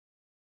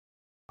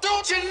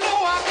Don't you know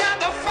I got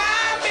to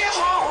find me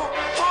home,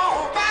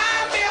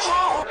 find me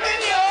home in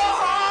your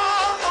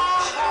heart.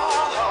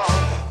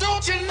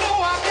 Don't you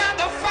know I got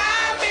to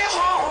find me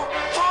home,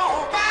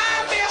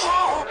 find me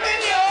home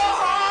in your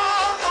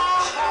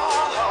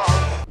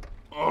heart.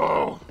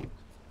 Oh,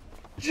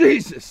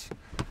 Jesus!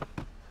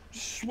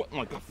 Sweating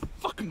like a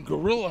fucking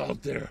gorilla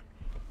out there.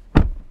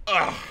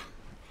 Ugh.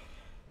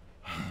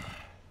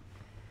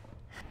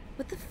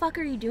 What the fuck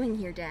are you doing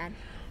here, Dad?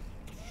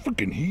 The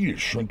freaking heat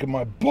is shrinking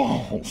my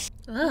balls.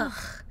 Ugh.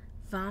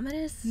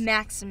 Vomitus?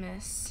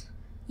 Maximus.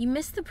 You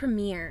missed the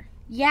premiere.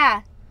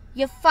 Yeah,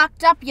 you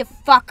fucked up, you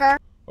fucker.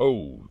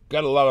 Oh,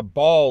 got a lot of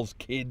balls,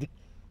 kid.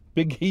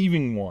 Big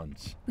heaving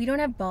ones. We don't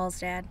have balls,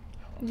 Dad.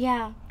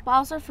 Yeah,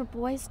 balls are for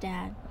boys,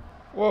 Dad.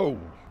 Whoa.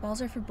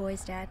 Balls are for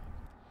boys, Dad.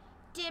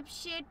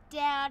 Dipshit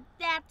dad,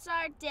 that's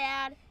our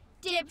dad.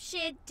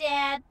 Dipshit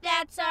dad,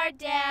 that's our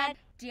dad.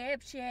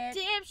 Dipshit.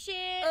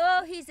 Dipshit.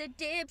 Oh, he's a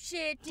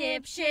dipshit,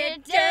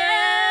 Dipshit dad.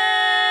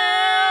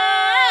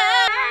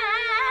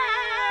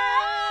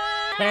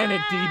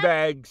 Panic,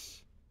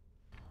 D-bags.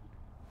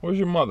 Where's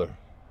your mother?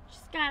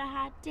 She's got a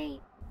hot date.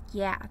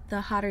 Yeah,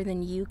 the hotter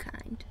than you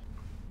kind.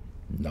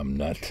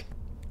 Numbnut.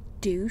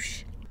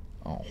 Douche.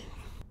 Oh.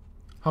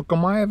 How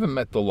come I haven't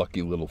met the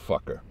lucky little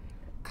fucker?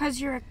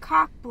 'Cause you're a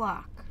cock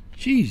block.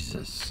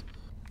 Jesus.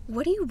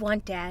 What do you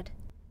want, Dad?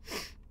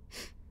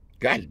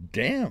 God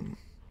damn.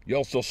 You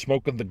also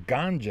smoking the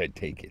ganja, I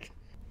take it.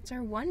 It's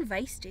our one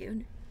vice,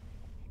 dude.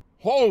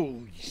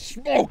 Holy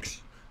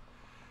smokes!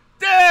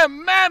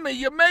 Damn, Mammy,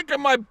 you're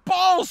making my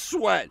balls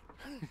sweat!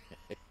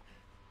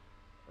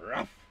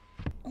 Rough.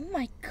 Oh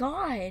my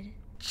God.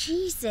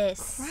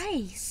 Jesus.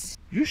 Christ.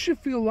 You should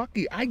feel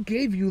lucky I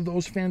gave you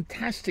those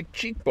fantastic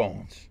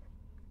cheekbones.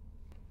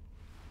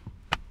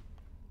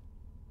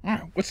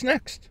 Alright, what's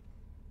next?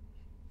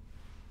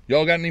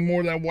 Y'all got any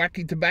more of that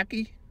wacky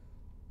tobacco?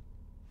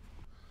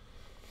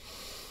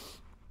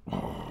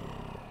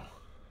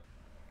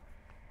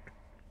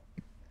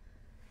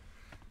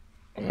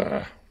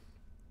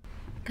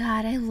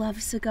 God, I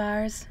love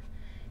cigars.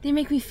 They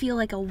make me feel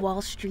like a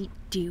Wall Street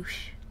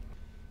douche.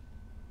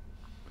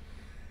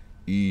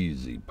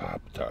 Easy,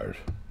 Pop-Tart.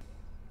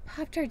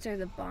 Pop-Tarts are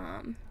the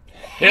bomb.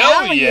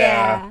 Hell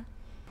yeah!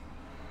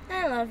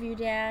 I love you,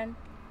 Dad.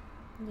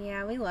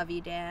 Yeah, we love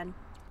you, Dad.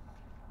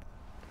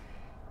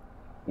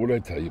 What'd I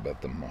tell you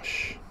about the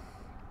mush?